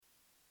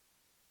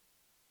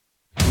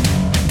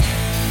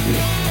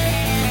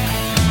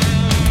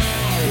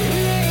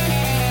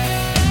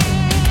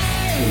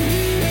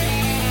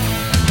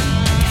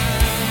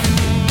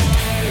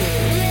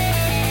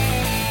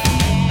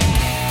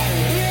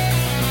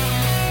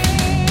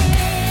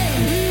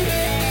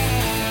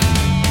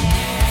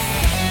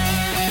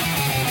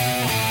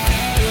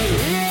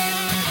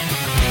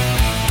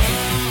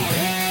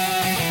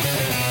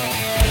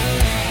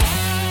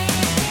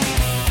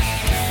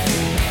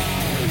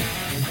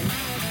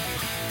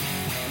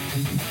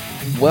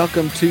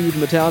Welcome to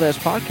the Metaldash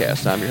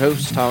Podcast. I'm your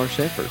host, Tyler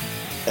Sanford.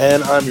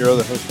 And I'm your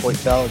other host,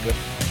 Blake Gallagher.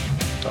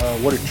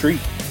 What a treat.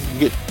 You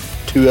get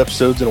 2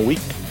 episodes in a week.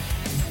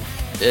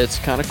 It's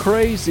kind of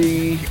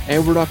crazy,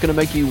 and we're not going to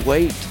make you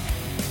wait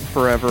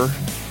forever,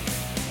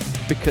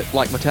 because,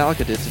 like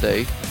Metallica did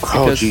today.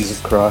 Oh, Jesus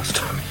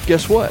Christ.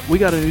 Guess what? We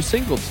got a new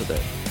single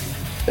today.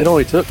 It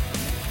only took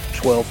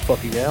 12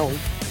 fucking hours.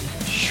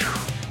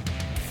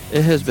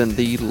 It has been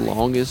the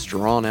longest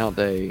drawn-out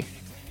day.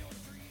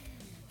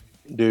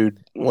 Dude,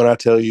 when I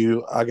tell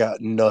you I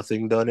got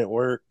nothing done at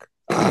work,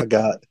 I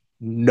got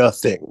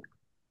nothing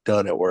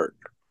done at work.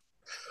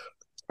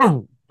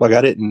 Like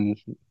I didn't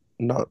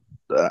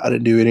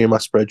do any of my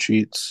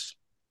spreadsheets.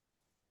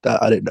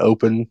 I didn't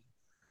open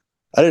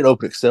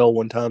Excel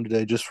one time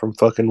today just from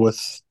fucking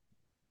with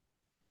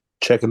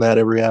checking that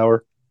every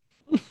hour.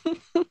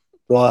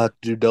 Well, I have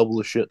to do double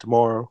the shit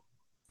tomorrow.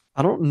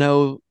 I don't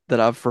know that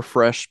I've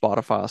refreshed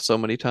Spotify so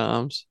many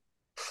times.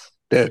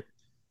 Dude.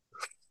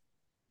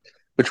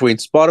 Between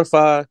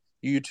Spotify,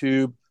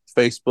 YouTube,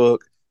 Facebook,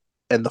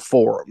 and the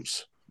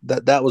forums.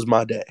 That was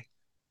my day.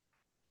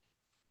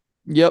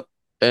 Yep.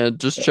 And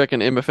just checking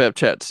MFF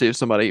chat to see if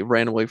somebody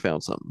randomly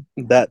found something.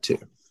 That too.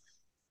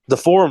 The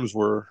forums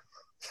were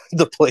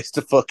the place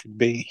to fucking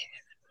be.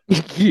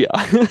 Yeah.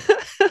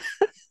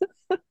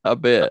 I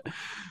bet.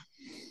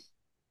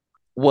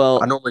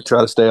 Well, I normally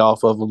try to stay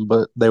off of them,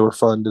 but they were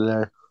fun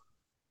today.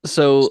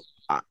 So,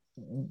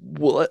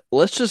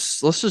 let's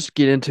just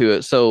get into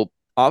it. So,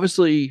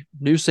 obviously,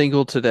 new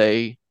single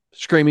today,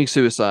 "Screaming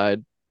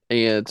Suicide,"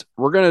 and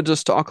we're gonna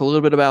just talk a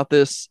little bit about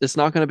this. It's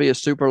not gonna be a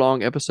super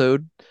long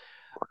episode,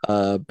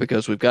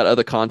 because we've got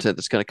other content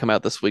that's gonna come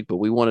out this week. But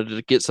we wanted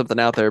to get something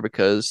out there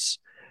because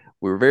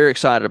we were very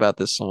excited about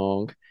this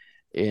song,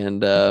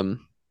 and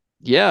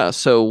yeah.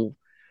 So,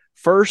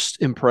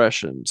 first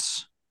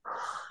impressions.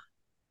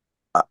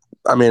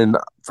 I mean,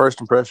 first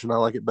impression, I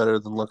like it better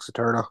than Lux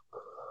Eterna.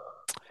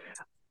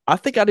 I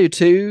think I do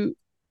too.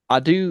 I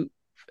do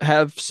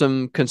have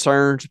some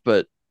concerns,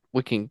 but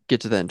we can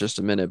get to that in just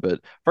a minute. But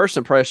first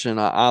impression,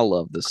 I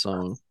love this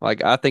song.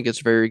 Like, I think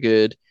it's very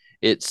good.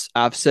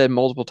 I've said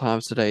multiple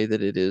times today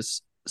that it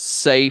is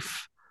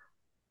safe,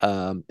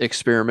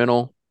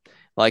 experimental.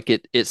 Like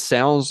it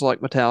sounds like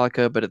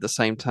Metallica, but at the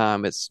same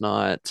time, it's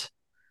not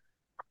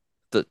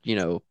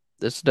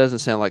this doesn't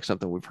sound like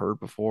something we've heard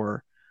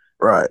before,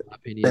 Right. in my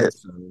opinion. It,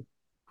 So,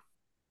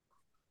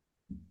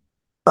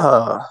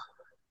 uh,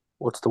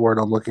 what's the word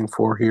I'm looking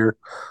for here?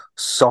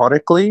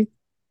 Sonically,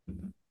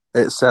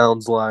 it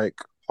sounds like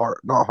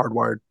not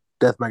hardwired,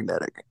 Death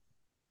Magnetic.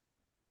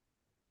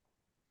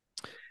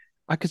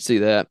 I could see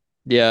that.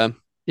 Yeah.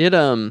 It I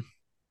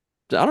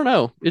don't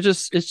know.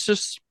 It's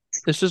just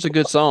a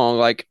good song.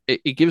 Like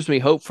it gives me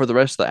hope for the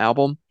rest of the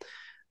album.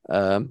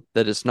 That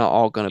it's not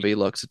all going to be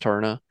Lux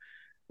Eterna.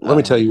 Let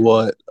me tell you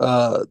what,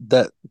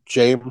 that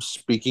James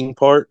speaking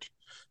part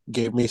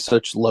gave me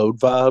such load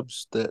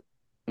vibes that.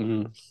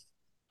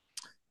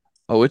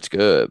 Oh, it's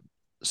good.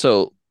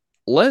 So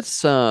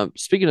let's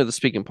speaking of the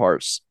speaking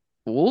parts,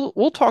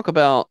 we'll talk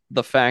about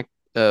the fact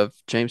of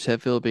James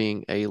Hetfield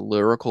being a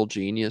lyrical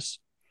genius.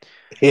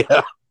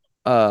 Yeah.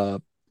 Uh,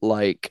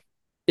 like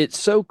it's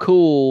so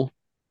cool.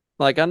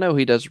 Like I know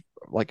he does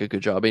like a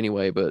good job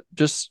anyway, but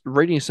just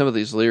reading some of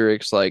these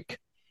lyrics, like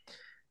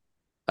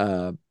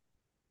uh,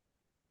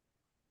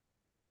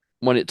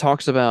 when it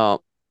talks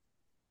about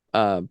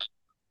uh,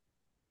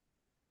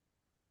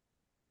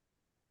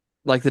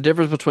 like the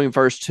difference between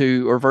verse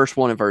two or verse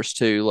one and verse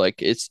two,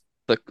 like it's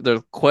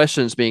the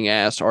questions being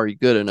asked, are you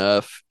good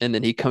enough? And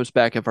then he comes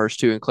back in verse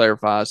two and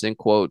clarifies in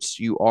quotes,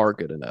 you are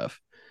good enough.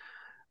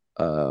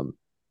 Um,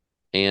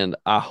 and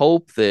I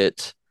hope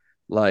that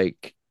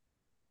like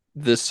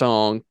this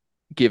song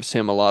gives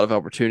him a lot of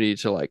opportunity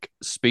to like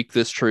speak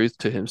this truth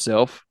to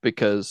himself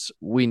because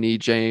we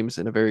need James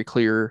in a very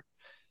clear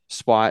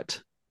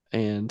spot.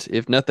 And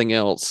if nothing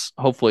else,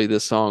 hopefully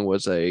this song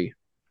was a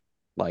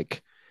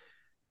like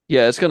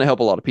yeah, it's going to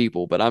help a lot of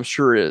people, but I'm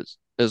sure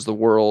as the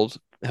world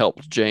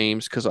helped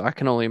James because I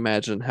can only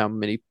imagine how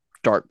many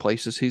dark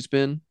places he's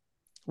been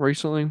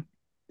recently.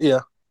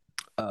 Yeah.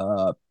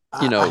 Uh,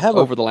 I have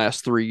over the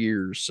last 3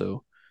 years.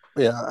 So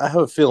I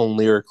have a feeling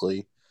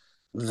lyrically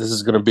this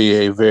is going to be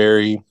a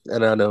very,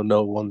 and I know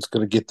no one's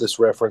going to get this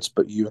reference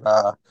but you and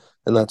I,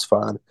 and that's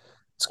fine.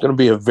 It's going to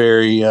be a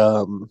very,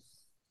 oh,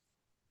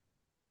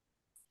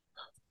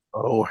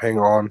 hang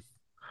on.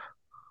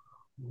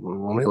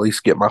 Let me at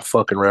least get my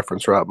fucking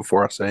reference right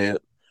before I say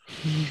it.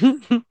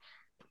 it's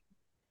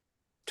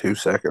 2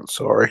 seconds,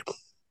 sorry.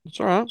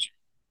 all right.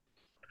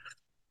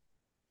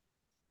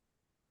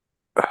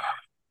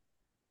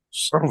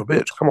 Son of a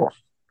bitch, come on.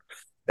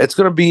 It's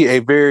going to be a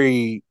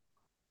very,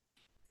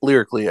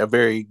 lyrically, a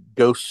very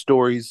Ghost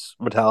Stories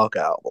Metallica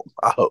album,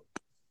 I hope.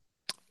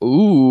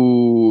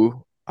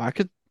 Ooh, I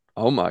could.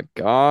 Oh my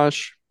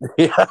gosh,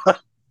 Yeah.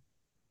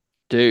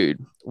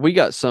 dude, we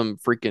got some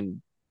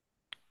freaking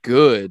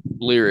good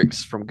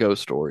lyrics from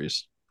Ghost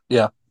Stories.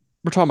 Yeah.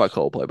 We're talking about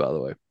Coldplay, by the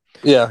way.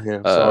 Yeah,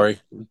 Uh, sorry.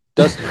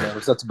 Dusty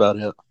knows, that's about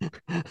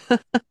it.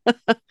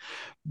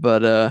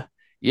 but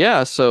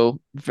Yeah, so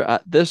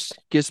this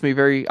gets me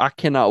very. I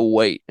cannot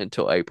wait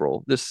until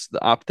April.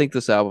 I think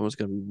this album is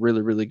going to be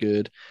really, really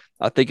good.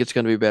 I think it's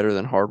going to be better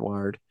than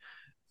Hardwired,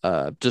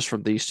 just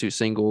from these two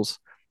singles.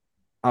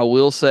 I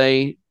will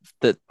say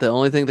that the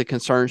only thing that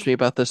concerns me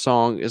about this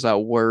song is I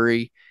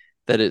worry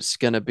that it's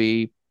going to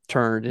be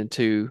turned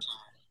into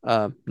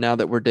Now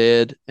That We're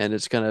Dead, and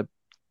it's going to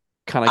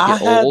kind of I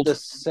get had old. the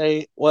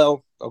same.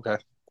 Well, okay.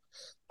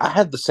 I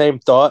had the same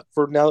thought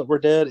for Now That We're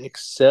Dead,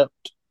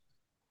 except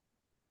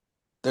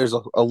there's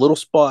a little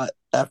spot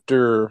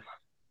after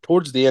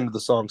towards the end of the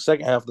song,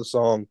 second half of the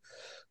song,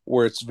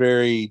 where it's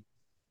very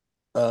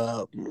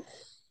um,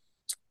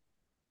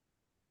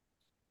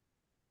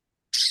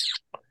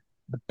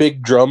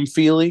 big drum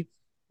feely,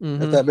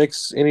 if Hmm. that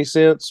makes any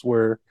sense.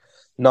 Where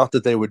not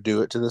that they would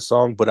do it to this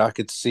song, but I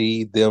could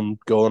see them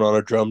going on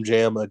a drum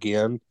jam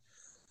again.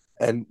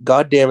 And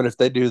god damn it, if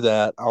they do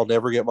that, I'll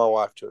never get my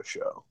wife to a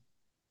show.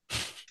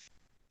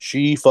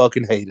 She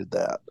fucking hated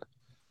that.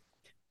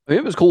 I mean,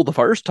 it was cool the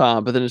first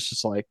time, but then it's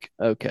just like,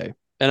 okay.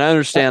 And I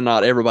understand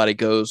not everybody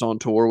goes on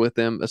tour with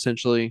them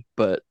essentially,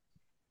 but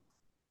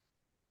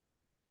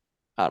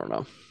I don't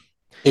know.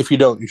 If you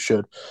don't, you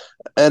should.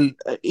 And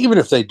even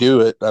if they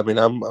do it, I mean,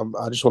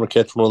 I just want to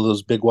catch one of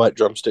those big white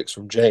drumsticks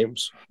from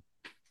James.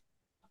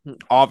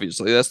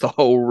 Obviously, that's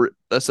going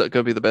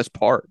to be the best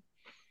part.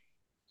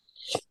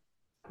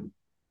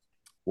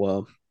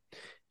 Well,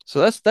 so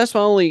that's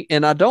my only,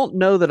 and I don't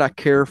know that I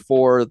care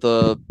for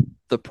the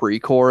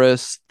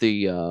pre-chorus,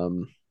 the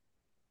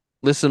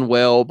listen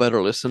well,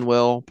 better listen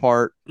well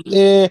part.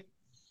 Eh.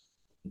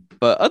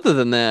 But other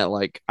than that,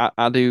 like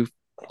I do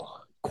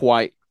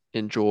quite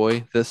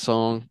enjoy this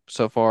song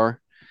so far.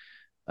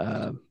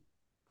 Uh,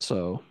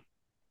 so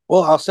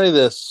Well, I'll say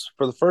this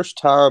for the first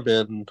time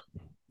in,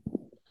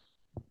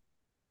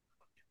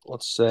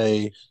 let's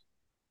say,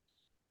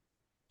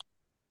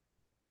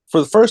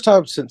 for the first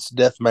time since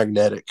Death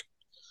Magnetic,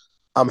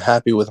 I'm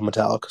happy with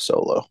Metallica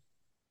solo.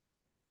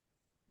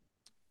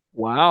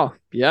 wow,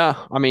 yeah.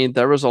 I mean,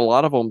 there was a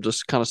lot of them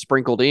just kind of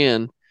sprinkled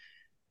in,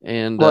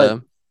 and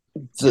Like,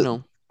 you the,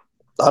 know,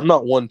 I'm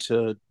not one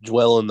to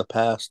dwell in the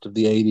past of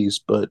the 80s,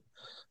 but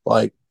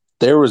like,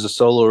 there was a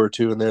solo or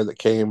two in there that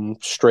came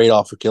straight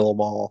off of Kill 'Em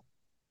All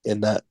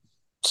in that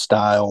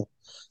style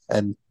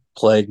and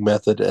Plague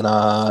Method, and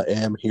I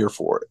am here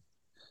for it.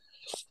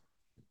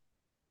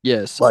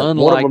 yes. Like, one of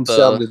Unlike them the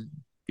sounded,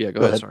 yeah,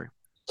 go go ahead. ahead. Sorry.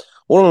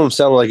 One of them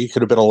sounded like it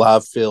could have been a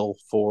live fill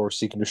for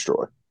Seek and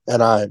Destroy,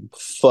 and I'm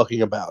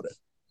fucking about it.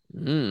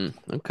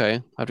 Okay,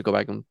 I have to go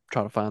back and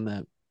try to find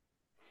that.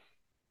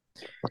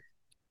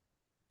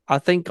 I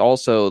think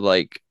also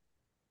like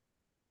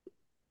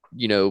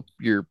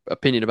your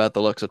opinion about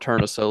the Lux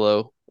Eterna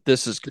solo.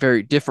 This is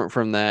very different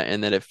from that,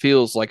 and that it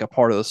feels like a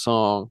part of the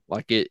song.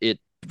 Like it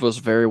was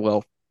very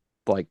well,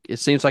 like it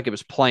seems like it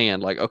was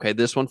planned. Like okay,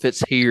 this one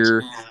fits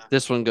here,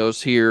 this one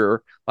goes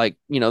here, like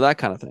that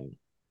kind of thing.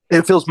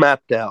 It feels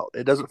mapped out.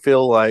 It doesn't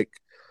feel like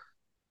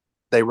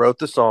they wrote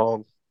the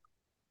song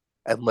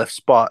and left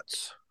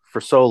spots for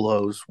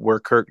solos where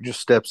Kirk just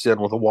steps in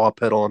with a wah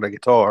pedal and a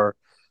guitar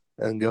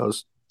and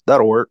goes,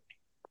 "That'll work."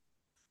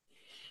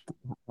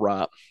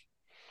 Right.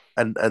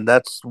 And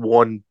that's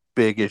one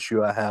big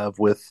issue I have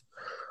with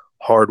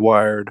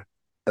Hardwired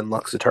and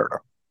Lux Eterna.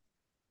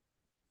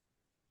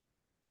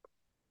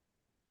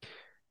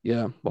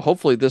 Yeah. Well,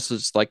 hopefully this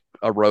is like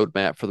a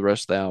roadmap for the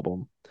rest of the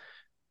album,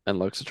 and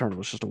Lux Eterna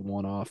was just a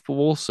one-off. But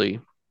we'll see.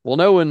 We'll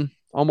know in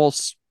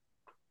almost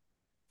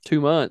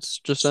 2 months,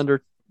 just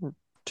under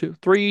two,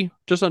 three,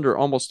 just under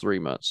almost 3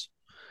 months.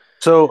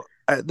 So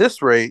at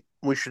this rate,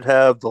 we should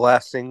have the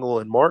last single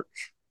in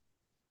March.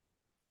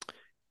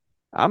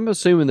 I'm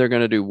assuming they're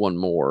going to do one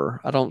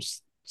more. I don't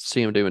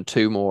see them doing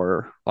two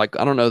more. Like,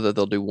 I don't know that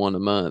they'll do one a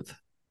month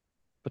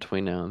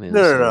between now and then.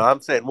 No. So,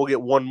 I'm saying we'll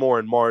get one more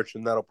in March,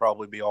 and that'll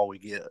probably be all we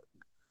get.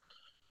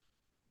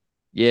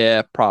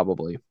 yeah,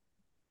 probably.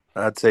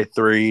 I'd say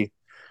three.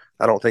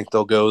 I don't think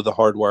they'll go the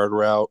hardwired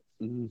route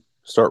and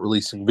start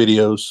releasing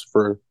videos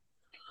for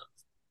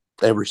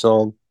every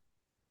song,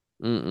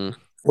 Mm-mm.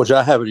 which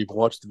I haven't even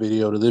watched the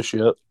video to this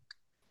yet.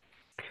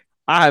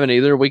 I haven't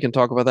either. We can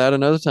talk about that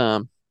another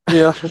time.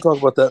 Yeah, we'll talk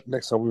about that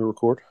next time we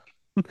record.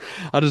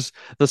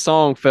 The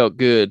song felt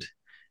good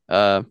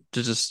to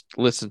just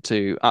listen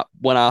to.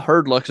 When I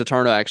heard Lux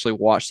Eterna, I actually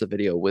watched the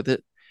video with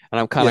it. And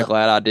I'm kind of Yeah,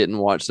 glad I didn't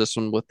watch this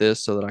one with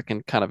this so that I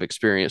can kind of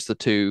experience the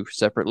two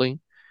separately.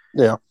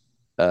 yeah.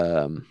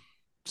 Um,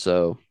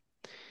 so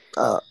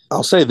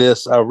I'll say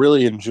this: I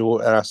really enjoy,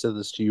 and I said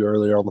this to you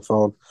earlier on the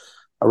phone.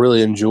 I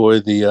really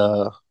enjoy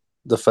the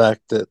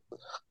fact that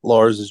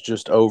Lars is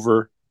just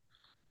over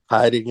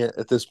hiding it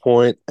at this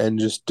point and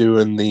just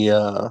doing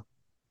the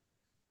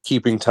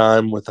keeping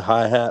time with the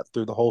hi hat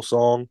through the whole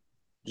song.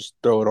 Just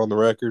throw it on the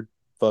record.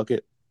 Fuck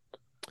it.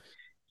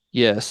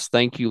 yes,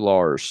 thank you,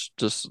 Lars.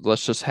 Just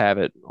let's just have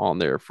it on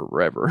there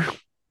forever.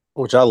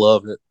 Which I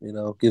love it.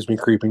 Gives me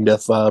creeping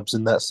death vibes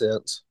in that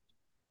sense.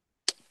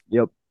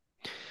 Yep.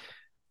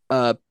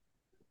 Uh,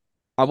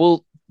 I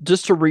will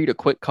just to read a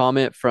quick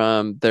comment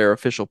from their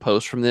official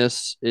post from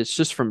this. It's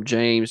just from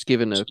James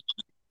giving a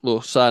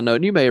little side note,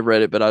 and you may have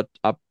read it, but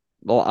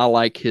I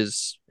like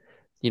his,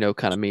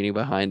 kind of meaning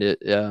behind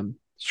it.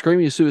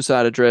 Screaming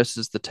suicide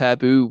addresses the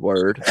taboo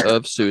word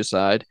of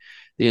suicide.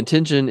 The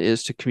intention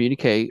is to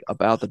communicate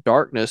about the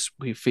darkness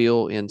we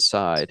feel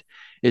inside.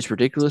 It's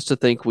ridiculous to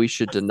think we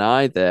should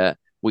deny that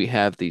we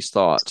have these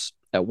thoughts.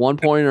 At one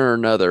point or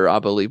another, I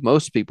believe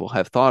most people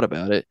have thought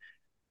about it.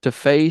 To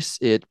face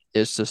it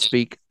is to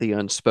speak the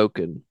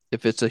unspoken.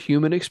 If it's a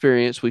human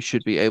experience, we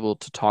should be able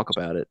to talk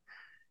about it.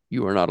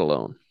 You are not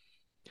alone.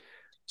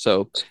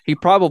 So he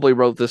probably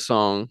wrote this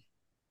song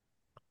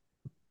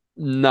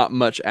not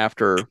much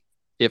after,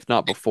 if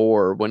not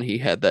before, when he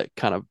had that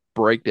kind of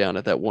breakdown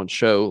at that one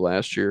show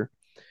last year,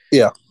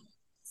 Yeah,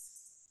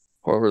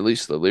 or at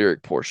least the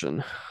lyric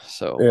portion.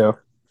 So, yeah.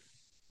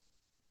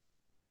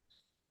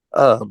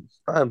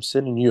 I'm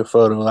sending you a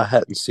photo. I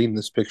hadn't seen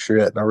this picture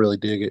yet, and I really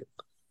dig it.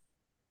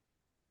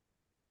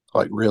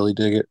 Like, really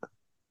dig it.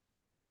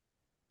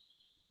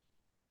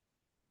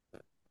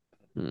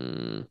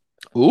 hmm.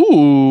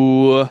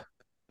 Ooh,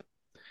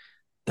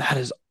 that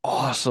is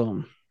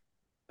awesome.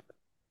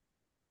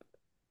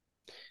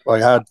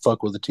 Like, I'd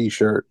fuck with a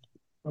T-shirt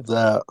of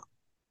that,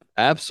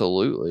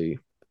 Absolutely.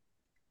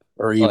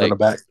 or even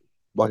Like,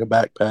 like a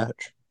back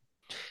patch.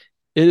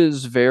 it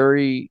is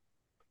very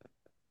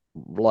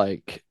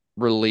like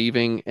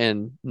relieving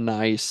and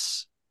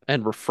nice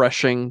and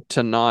refreshing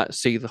to not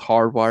see the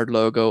hardwired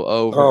logo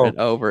over Oh, and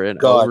over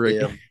and over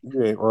again. goddamn,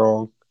 you ain't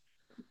wrong.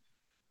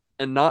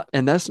 And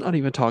that's not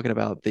even talking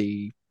about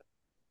the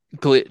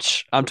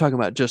glitch. I'm talking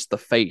about just the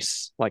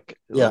face.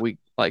 Yeah,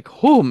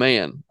 Oh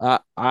man,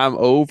 I'm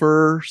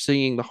over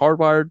seeing the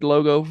hardwired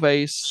logo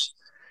face.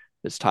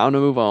 It's time to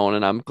move on,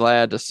 and I'm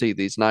glad to see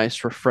these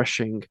nice,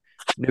 refreshing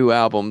new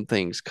album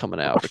things coming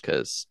out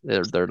because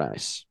they're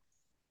nice.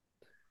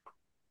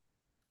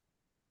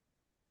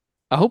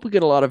 I hope we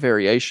get a lot of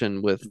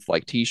variation with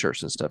like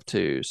t-shirts and stuff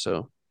too.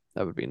 So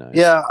that would be nice.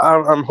 yeah.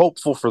 I'm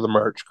hopeful for the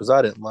merch because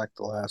I didn't like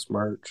the last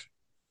merch,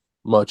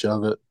 much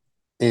of it.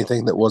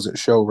 Anything that wasn't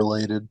show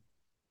related.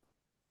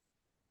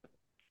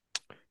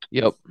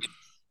 Yep,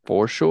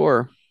 for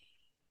sure.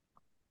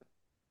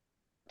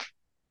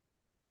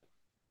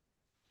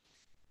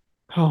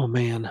 Oh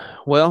man.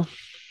 Well,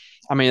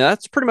 I mean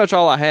that's pretty much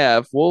all I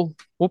have. We'll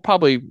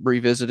probably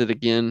revisit it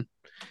again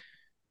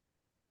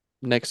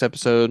next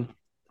episode.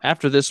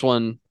 After this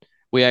one,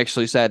 we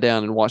actually sat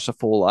down and watched a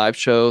full live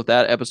show.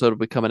 That episode will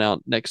be coming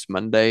out next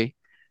Monday.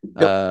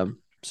 Yep.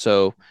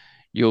 So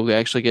you'll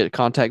actually get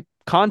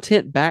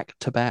content back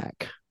to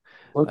back.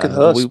 Look at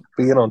But us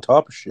being on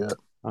top of shit.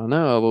 I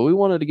know, but we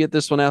wanted to get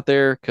this one out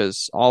there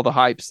because all the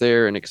hype's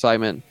there and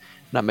excitement,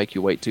 not make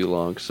you wait too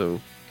long. So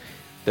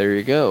there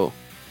you go.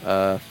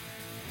 Uh,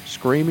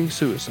 Screaming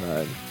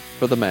suicide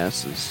for the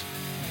masses.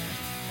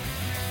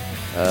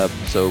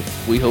 So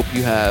we hope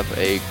you have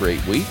a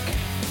great week,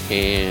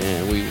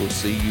 and we will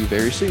see you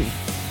very soon.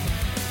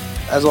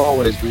 As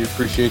always, we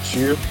appreciate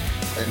you.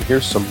 And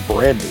here's some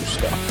brand new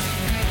stuff.